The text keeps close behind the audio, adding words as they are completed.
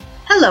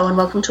Hello and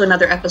welcome to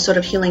another episode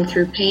of Healing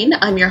Through Pain.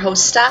 I'm your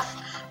host,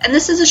 Steph, and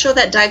this is a show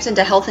that dives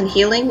into health and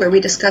healing where we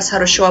discuss how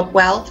to show up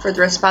well for the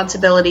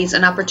responsibilities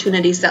and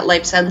opportunities that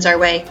life sends our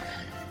way.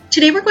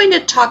 Today we're going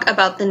to talk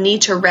about the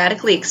need to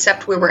radically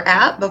accept where we're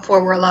at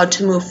before we're allowed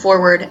to move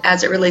forward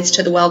as it relates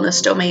to the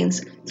wellness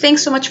domains.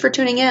 Thanks so much for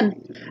tuning in.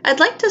 I'd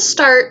like to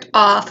start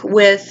off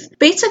with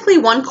basically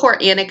one core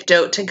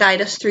anecdote to guide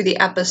us through the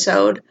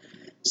episode.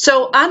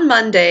 So on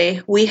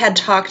Monday, we had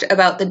talked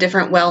about the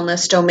different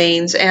wellness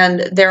domains,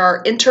 and there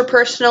are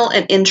interpersonal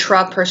and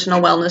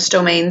intrapersonal wellness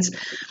domains.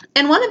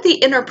 And one of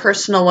the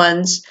interpersonal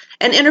ones,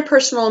 and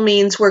interpersonal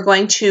means we're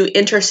going to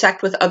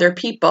intersect with other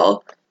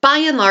people. By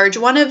and large,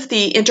 one of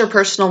the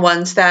interpersonal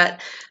ones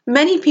that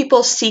many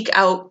people seek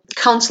out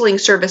counseling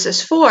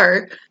services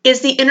for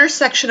is the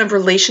intersection of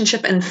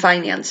relationship and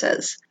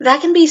finances. That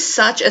can be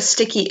such a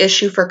sticky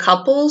issue for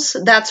couples.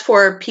 That's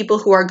for people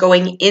who are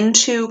going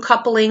into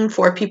coupling,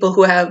 for people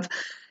who have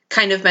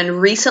kind of been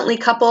recently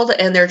coupled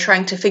and they're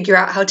trying to figure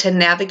out how to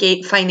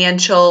navigate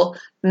financial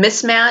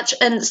mismatch,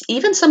 and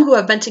even some who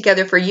have been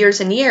together for years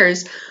and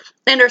years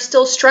and are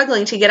still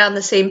struggling to get on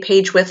the same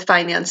page with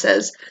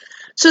finances.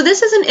 So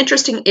this is an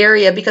interesting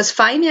area because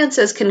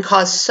finances can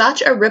cause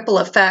such a ripple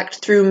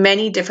effect through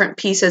many different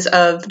pieces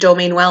of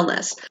domain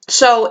wellness.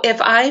 So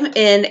if I'm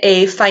in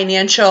a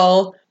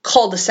financial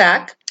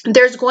cul-de-sac,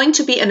 there's going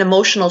to be an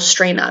emotional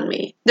strain on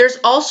me. There's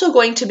also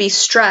going to be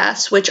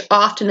stress, which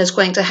often is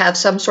going to have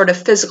some sort of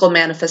physical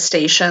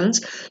manifestations.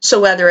 So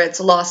whether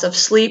it's loss of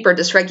sleep or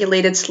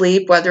dysregulated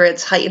sleep, whether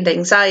it's heightened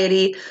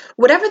anxiety,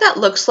 whatever that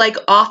looks like,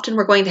 often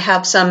we're going to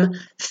have some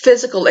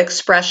physical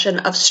expression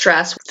of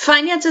stress.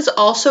 Finances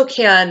also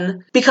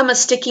can become a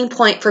sticking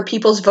point for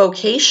people's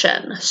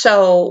vocation.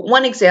 So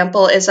one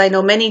example is I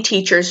know many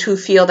teachers who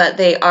feel that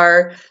they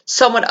are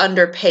somewhat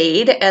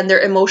underpaid and they're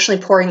emotionally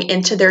pouring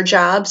into their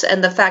jobs,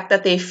 and the fact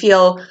that they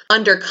feel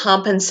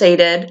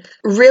undercompensated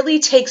really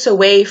takes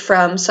away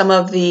from some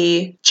of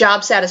the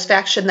job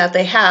satisfaction that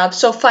they have.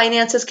 So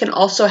finances can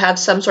also have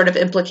some sort of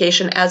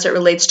implication as it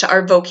relates to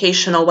our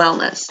vocational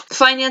wellness.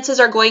 Finances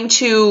are going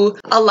to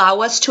allow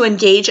us to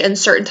engage in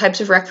certain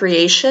types of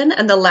recreation,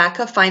 and the lack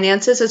of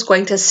finances is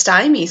going to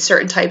stymie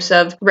certain types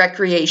of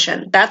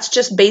recreation. That's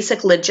just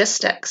basic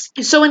logistics.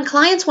 So when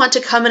clients want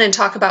to come in and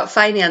talk about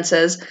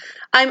finances,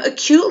 I'm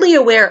acutely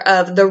aware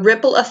of the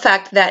ripple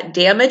effect that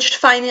damaged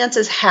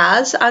finances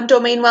has on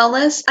domain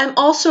wellness. I'm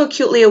also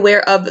acutely aware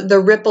of the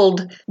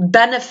rippled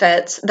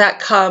benefits that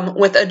come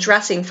with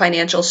addressing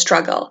financial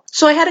struggle.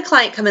 So I had a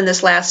client come in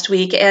this last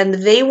week, and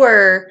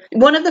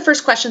one of the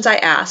first questions I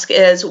ask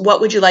is, what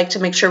would you like to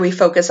make sure we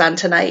focus on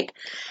tonight?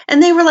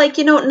 And they were like,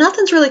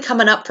 nothing's really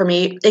coming up for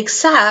me,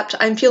 except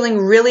I'm feeling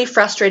really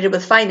frustrated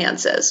with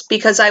finances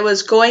because I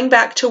was going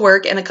back to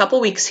work in a couple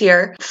weeks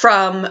here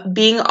from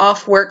being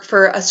off work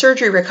for a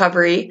surgery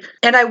recovery,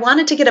 and I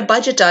wanted to get a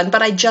budget done,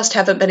 but I just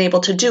haven't been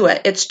able to do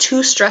it. It's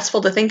too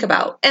stressful to think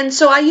about. And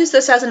so I use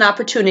this as an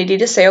opportunity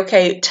to say,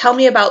 okay, tell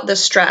me about the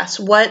stress.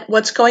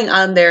 What's going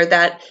on there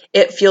that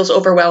it feels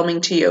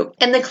overwhelming to you?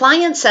 And the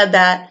client said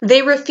that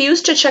they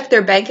refuse to check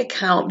their bank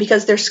account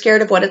because they're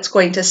scared of what it's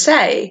going to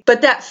say,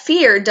 but that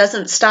fear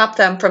doesn't stop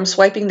them from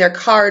swiping their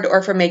card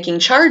or from making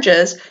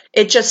charges.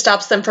 It just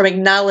stops them from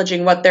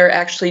acknowledging what they're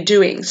actually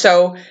doing.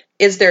 So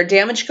is there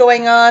damage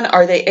going on?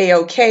 Are they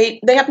A-okay?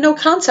 They have no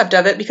concept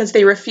of it because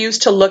they refuse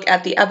to look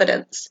at the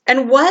evidence.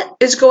 And what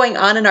is going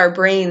on in our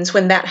brains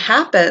when that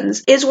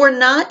happens is we're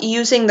not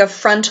using the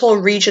frontal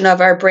region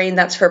of our brain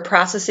that's for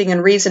processing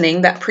and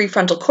reasoning, that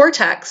prefrontal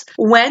cortex.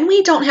 When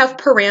we don't have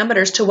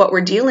parameters to what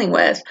we're dealing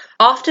with,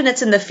 often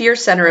it's in the fear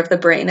center of the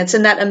brain. It's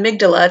in that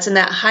amygdala. It's in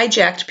that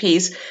hijacked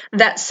piece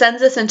that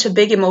sends us into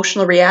big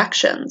emotional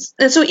reactions.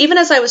 And so even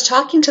as I was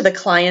talking to the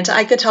client,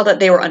 I could tell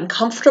that they were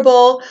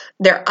uncomfortable.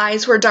 Their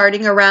eyes were darting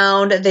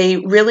around. They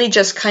really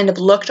just kind of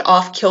looked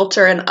off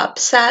kilter and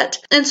upset.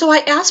 And so I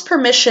asked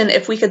permission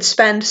if we could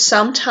spend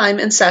some time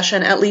in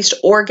session at least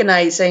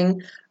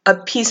organizing a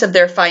piece of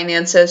their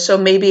finances. So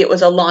maybe it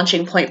was a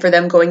launching point for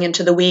them going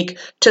into the week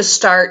to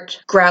start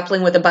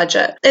grappling with a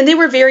budget. And they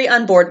were very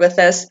on board with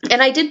this.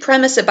 And I did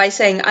premise it by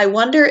saying, I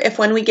wonder if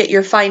when we get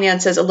your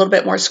finances a little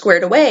bit more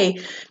squared away,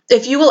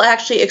 if you will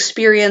actually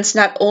experience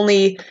not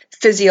only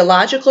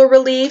physiological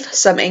relief,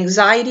 some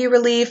anxiety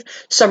relief,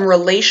 some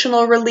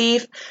relational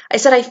relief. I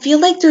said, I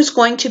feel like there's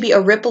going to be a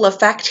ripple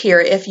effect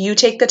here if you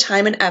take the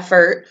time and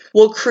effort.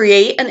 We'll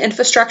create an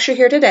infrastructure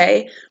here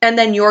today, and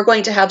then you're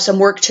going to have some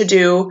work to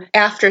do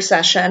after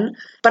session.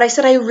 But I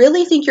said, I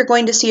really think you're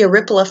going to see a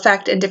ripple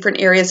effect in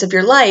different areas of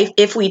your life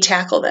if we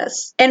tackle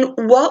this. And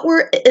what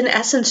we're in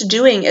essence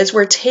doing is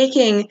we're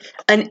taking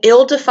an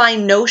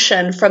ill-defined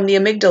notion from the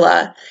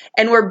amygdala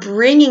and we're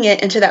bringing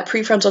it into that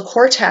prefrontal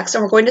cortex,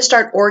 and we're going to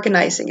start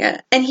organizing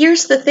it. And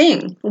here's the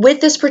thing.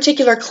 With this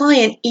particular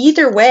client,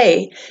 either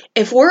way,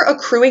 if we're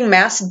accruing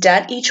mass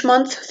debt each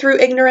month through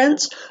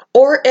ignorance,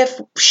 or if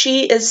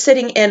she is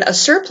sitting in a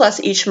surplus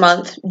each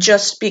month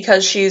just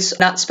because she's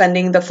not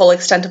spending the full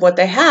extent of what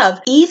they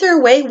have,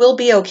 either way will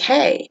be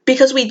okay,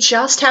 because we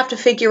just have to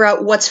figure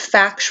out what's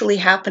factually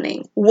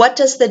happening. What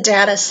does the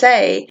data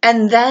say?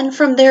 And then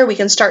from there, we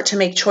can start to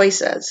make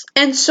choices.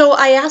 And so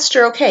I asked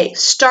her, okay,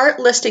 start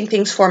listing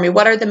things for me.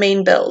 What are the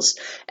main bills?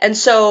 And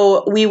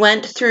so we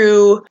went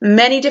through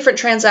many different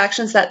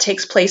transactions that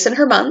takes place in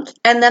her month.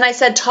 And then I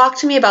said, talk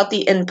to me about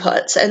the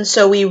inputs. And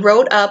so we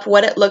wrote up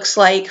what it looks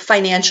like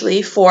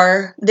financially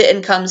for the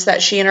incomes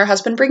that she and her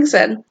husband brings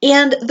in.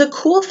 And the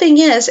cool thing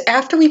is,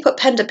 after we put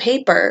pen to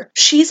paper,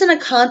 she's in a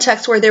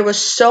context where there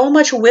was so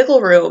much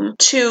wiggle room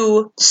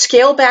to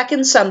scale back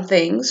in some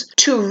things,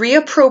 to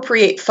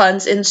reappropriate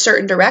funds in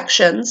certain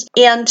directions,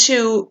 and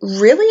to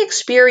really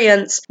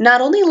experience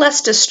not only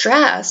less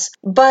distress,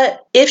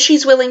 but if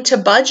she's willing to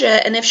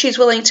budget and if she's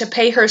willing to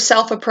pay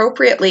herself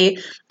appropriately,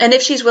 and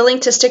if she's willing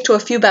to stick to a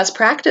few best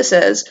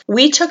practices,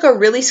 we took a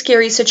really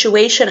scary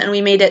situation and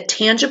we made it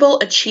tangible,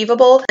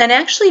 achievable, and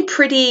actually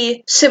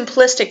pretty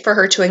simplistic for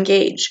her to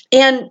engage.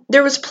 And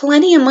there was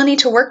plenty of money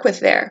to work with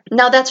there.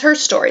 Now, that's her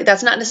story.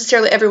 That's not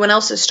necessarily everyone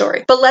else's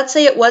story. But let's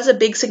say it was a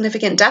big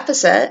significant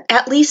deficit.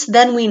 At least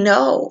then we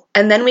know.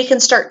 And then we can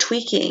start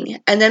tweaking.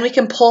 And then we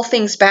can pull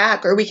things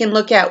back, or we can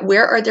look at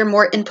where are there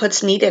more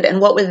inputs needed and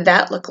what would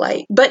that look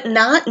like. But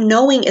not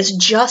knowing is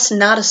just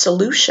not a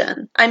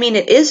solution. I mean,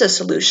 it is a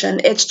solution.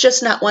 It's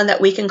just not one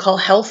that we can call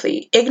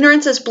healthy.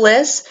 Ignorance is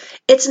bliss.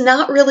 It's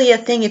not really a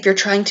thing if you're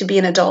trying to be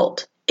an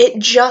adult. It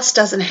just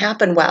doesn't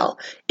happen well.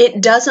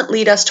 It doesn't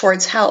lead us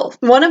towards health.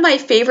 One of my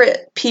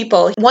favorite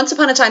people, once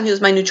upon a time he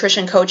was my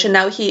nutrition coach, and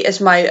now he is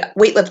my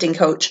weightlifting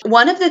coach.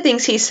 One of the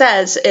things he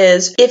says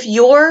is, if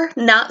you're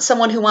not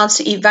someone who wants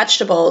to eat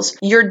vegetables,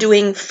 you're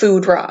doing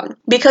food wrong,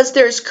 because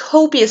there's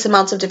copious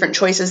amounts of different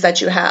choices that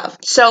you have.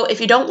 So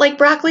if you don't like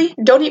broccoli,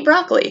 don't eat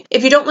broccoli.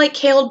 If you don't like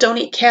kale, don't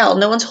eat kale.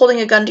 No one's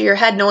holding a gun to your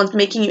head. No one's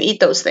making you eat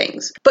those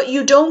things. But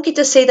you don't get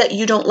to say that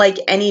you don't like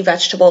any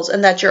vegetables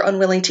and that you're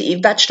unwilling to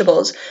eat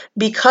vegetables,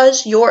 because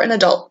you're an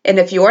adult. And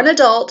if you're an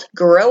adult,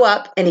 grow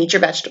up and eat your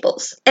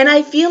vegetables. And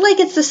I feel like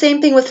it's the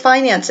same thing with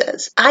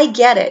finances. I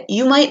get it.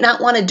 You might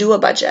not want to do a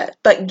budget,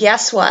 but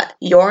guess what?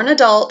 You're an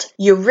adult.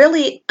 You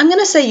really, I'm going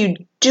to say you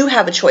do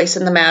have a choice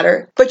in the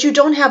matter, but you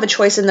don't have a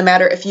choice in the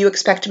matter if you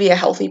expect to be a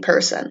healthy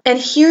person. And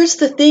here's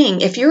the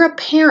thing. If you're a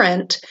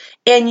parent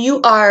and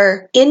you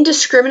are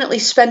indiscriminately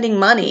spending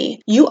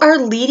money, you are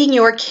leading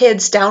your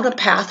kids down a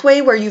pathway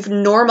where you've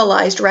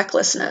normalized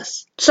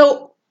recklessness.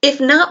 So if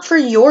not for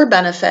your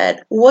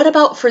benefit, what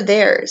about for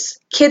theirs?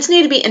 Kids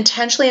need to be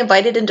intentionally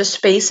invited into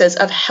spaces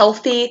of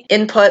healthy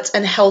inputs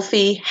and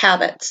healthy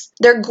habits.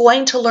 They're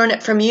going to learn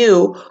it from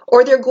you,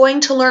 or they're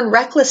going to learn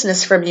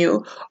recklessness from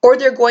you, or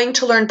they're going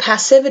to learn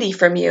passivity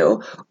from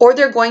you, or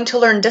they're going to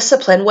learn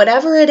discipline.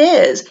 Whatever it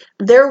is,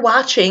 they're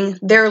watching,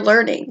 they're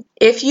learning.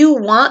 If you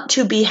want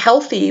to be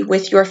healthy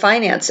with your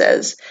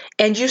finances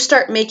and you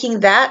start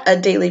making that a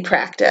daily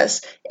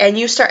practice and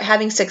you start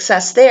having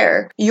success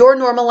there, you're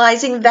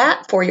normalizing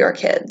that for your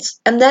kids.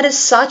 And that is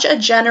such a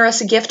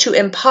generous gift to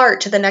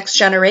impart to the next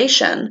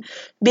generation,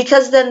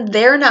 because then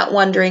they're not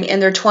wondering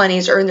in their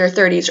 20s or in their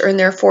 30s or in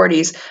their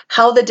 40s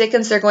how the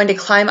dickens they're going to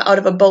climb out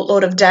of a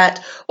boatload of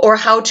debt, or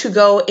how to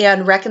go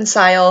and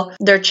reconcile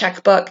their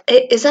checkbook.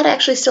 Is that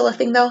actually still a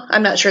thing though?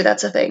 I'm not sure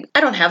that's a thing. I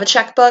don't have a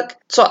checkbook,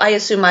 so I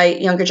assume my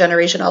younger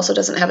generation also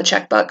doesn't have a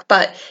checkbook.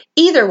 But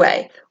either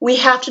way, we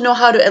have to know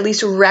how to at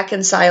least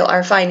reconcile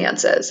our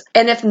finances.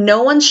 And if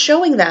no one's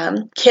showing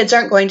them, kids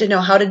aren't going to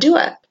know how to do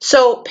it.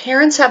 So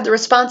parents have the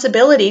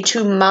responsibility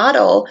to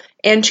model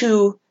and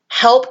to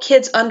help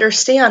kids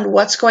understand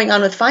what's going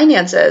on with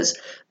finances,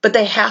 but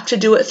they have to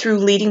do it through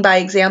leading by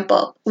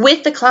example.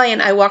 With the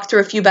client, I walked through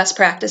a few best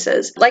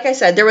practices. Like I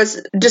said, there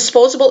was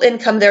disposable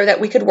income there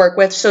that we could work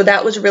with, so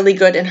that was really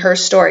good in her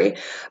story.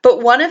 But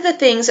one of the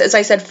things, as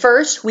I said,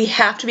 first, we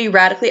have to be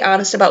radically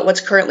honest about what's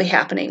currently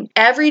happening.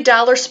 Every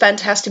dollar spent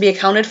has to be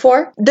accounted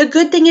for. The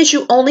good thing is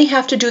you only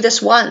have to do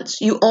this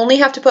once. You only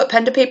have to put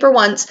pen to paper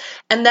once,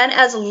 and then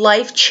as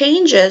life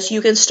changes,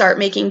 you can start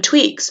making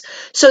tweaks.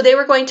 So they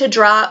were going to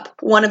drop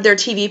one of their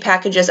TV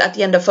packages at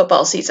the end of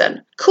football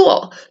season.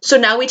 Cool. So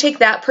now we take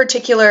that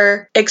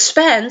particular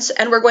expense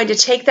and we're going to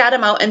take that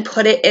amount and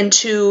put it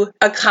into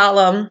a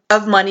column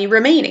of money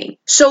remaining.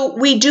 So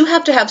we do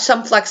have to have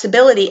some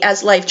flexibility.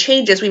 As life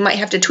changes, we might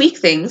have to tweak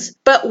things,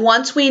 but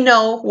once we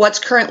know what's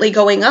currently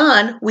going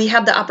on, we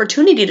have the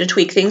opportunity to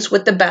tweak things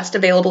with the best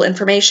available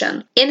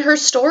information. In her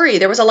story,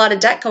 there was a lot of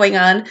debt going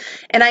on,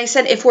 and I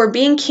said, if we're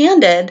being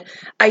candid,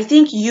 I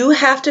think you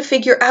have to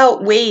figure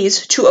out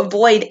ways to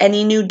avoid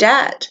any new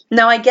debt.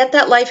 Now, I get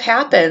that life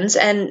happens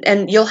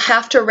and you'll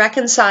have to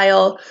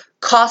reconcile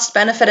cost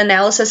benefit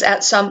analysis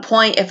at some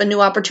point if a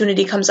new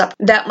opportunity comes up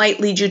that might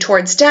lead you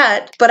towards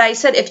debt. But I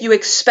said if you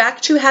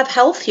expect to have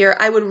health here,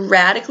 I would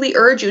radically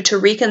urge you to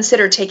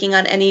reconsider taking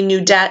on any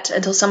new debt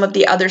until some of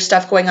the other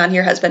stuff going on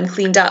here has been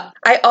cleaned up.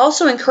 I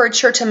also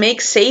encourage her to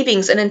make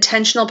savings an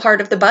intentional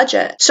part of the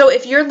budget. So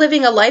if you're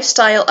living a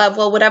lifestyle of,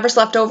 well, whatever's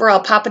left over,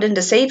 I'll pop it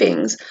into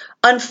savings,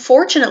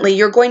 unfortunately,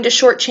 you're going to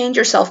shortchange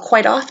yourself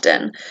quite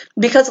often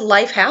because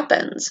life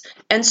happens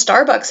and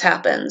Starbucks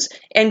happens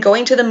and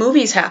going to the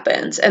movies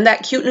happens and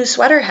that cute new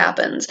sweater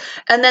happens.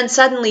 And then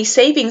suddenly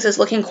savings is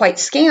looking quite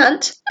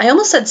scant. I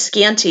almost said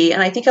scanty,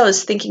 and I think I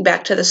was thinking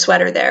back to the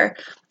sweater there.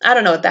 I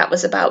don't know what that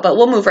was about, but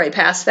we'll move right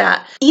past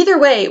that. Either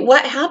way,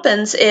 what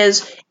happens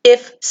is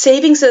if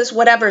savings is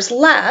whatever's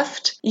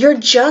left, you're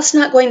just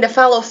not going to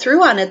follow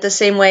through on it the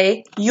same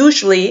way,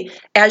 usually,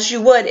 as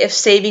you would if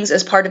savings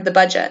is part of the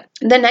budget.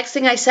 The next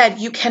thing I said,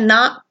 you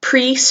cannot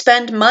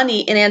pre-spend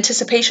money in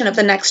anticipation of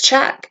the next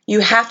check.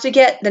 You have to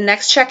get the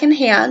next check in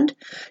hand.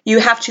 You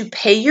have to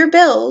pay your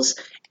bills.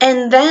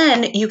 And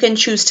then you can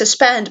choose to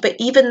spend, but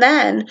even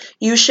then,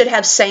 you should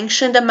have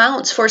sanctioned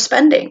amounts for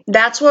spending.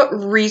 That's what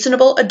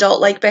reasonable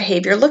adult-like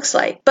behavior looks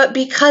like. But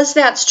because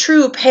that's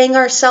true, paying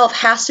ourselves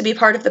has to be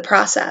part of the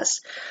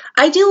process.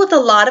 I deal with a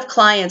lot of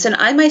clients, and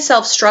I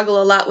myself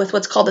struggle a lot with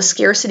what's called a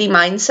scarcity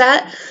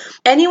mindset.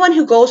 Anyone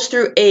who goes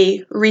through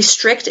a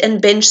restrict and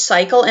binge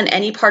cycle in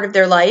any part of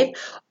their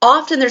life,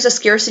 often there's a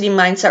scarcity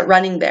mindset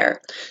running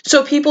there.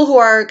 So people who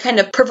are kind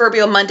of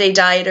proverbial Monday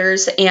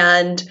dieters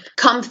and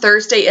come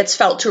Thursday, it's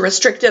felt too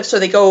restrictive, so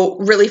they go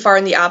really far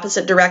in the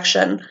opposite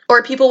direction.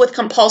 Or people with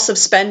compulsive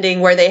spending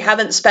where they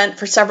haven't spent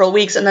for several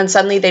weeks and then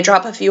suddenly they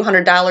drop a few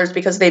 $100s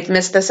because they've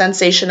missed the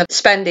sensation of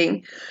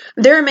spending.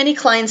 There are many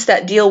clients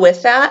that deal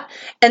with that.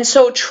 And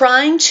so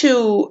trying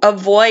to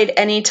avoid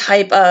any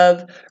type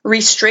of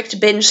restrict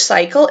binge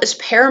cycle is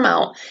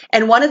paramount.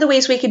 And one of the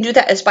ways we can do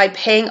that is by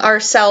paying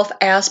ourselves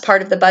as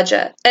part of the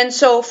budget. And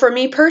so for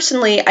me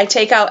personally, I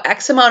take out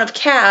X amount of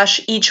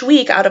cash each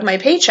week out of my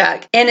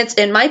paycheck and it's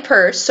in my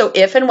purse. So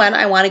if and when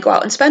I want to go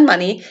out and spend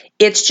money,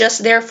 it's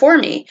just there for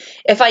me.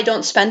 If I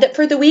don't spend it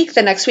for the week,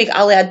 the next week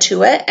I'll add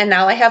to it. And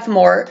now I have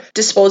more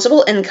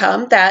disposable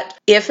income that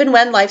if and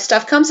when life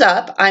stuff comes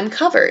up, I'm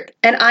covered.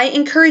 And I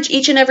encourage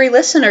each and every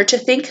listener to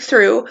think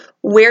through,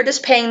 where does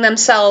paying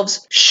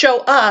themselves show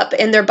up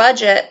in their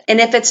budget?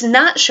 And if it's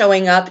not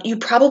showing up, you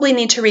probably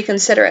need to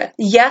reconsider it.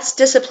 Yes,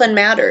 discipline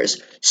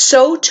matters.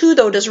 So too,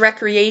 though, does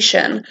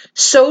recreation.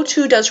 So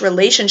too does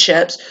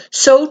relationships.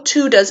 So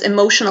too does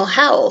emotional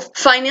health.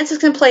 Finances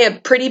can play a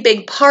pretty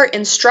big part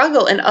in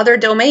struggle in other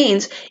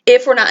domains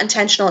if we're not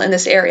intentional in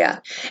this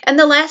area. And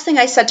the last thing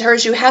I said to her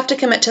is you have to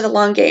commit to the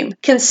long game.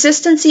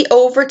 Consistency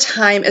over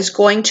time is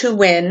going to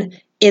win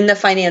in the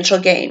financial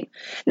game.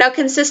 Now,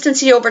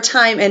 consistency over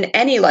time in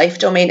any life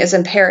domain is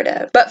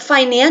imperative, but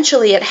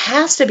financially, it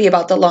has to be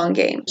about the long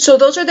game. So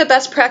those are the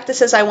best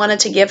practices I wanted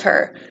to give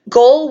her.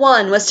 Goal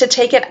 1 was to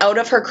take it out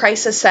of her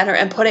crisis center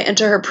and put it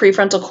into her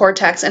prefrontal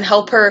cortex and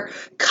help her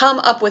come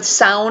up with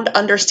sound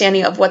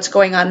understanding of what's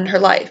going on in her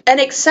life and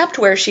accept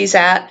where she's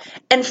at.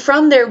 And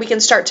from there, we can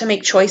start to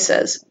make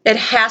choices. It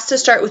has to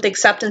start with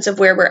acceptance of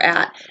where we're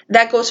at.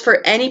 That goes for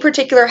any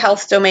particular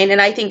health domain,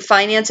 and I think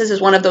finances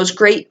is one of those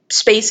great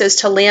spaces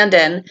to land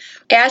in.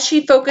 As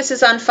she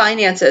focuses on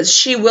finances,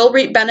 she will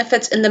reap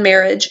benefits in the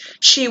marriage.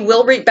 She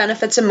will reap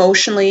benefits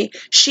emotionally.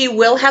 She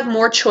will have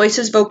more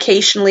choices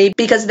vocationally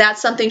because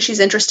that's something she's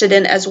interested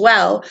in as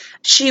well.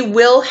 She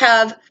will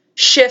have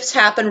shifts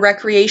happen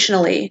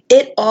recreationally.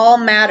 It all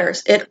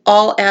matters. It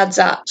all adds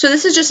up. So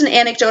this is just an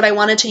anecdote I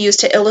wanted to use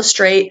to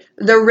illustrate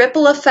the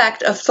ripple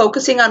effect of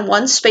focusing on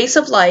one space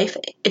of life.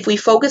 If we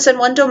focus in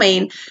one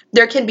domain,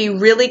 there can be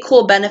really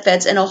cool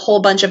benefits in a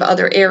whole bunch of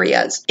other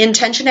areas.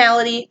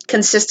 Intentionality,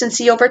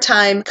 consistency over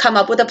time, come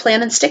up with a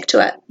plan and stick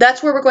to it.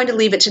 That's where we're going to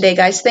leave it today,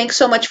 guys. Thanks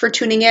so much for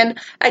tuning in.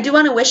 I do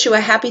want to wish you a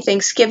happy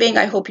Thanksgiving.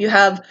 I hope you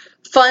have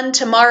fun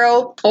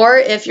tomorrow, or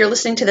if you're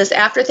listening to this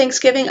after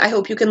Thanksgiving, I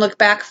hope you can look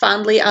back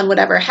fondly on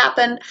whatever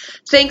happened.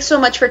 Thanks so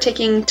much for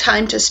taking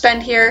time to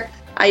spend here.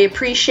 I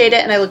appreciate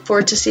it, and I look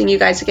forward to seeing you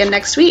guys again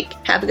next week.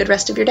 Have a good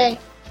rest of your day.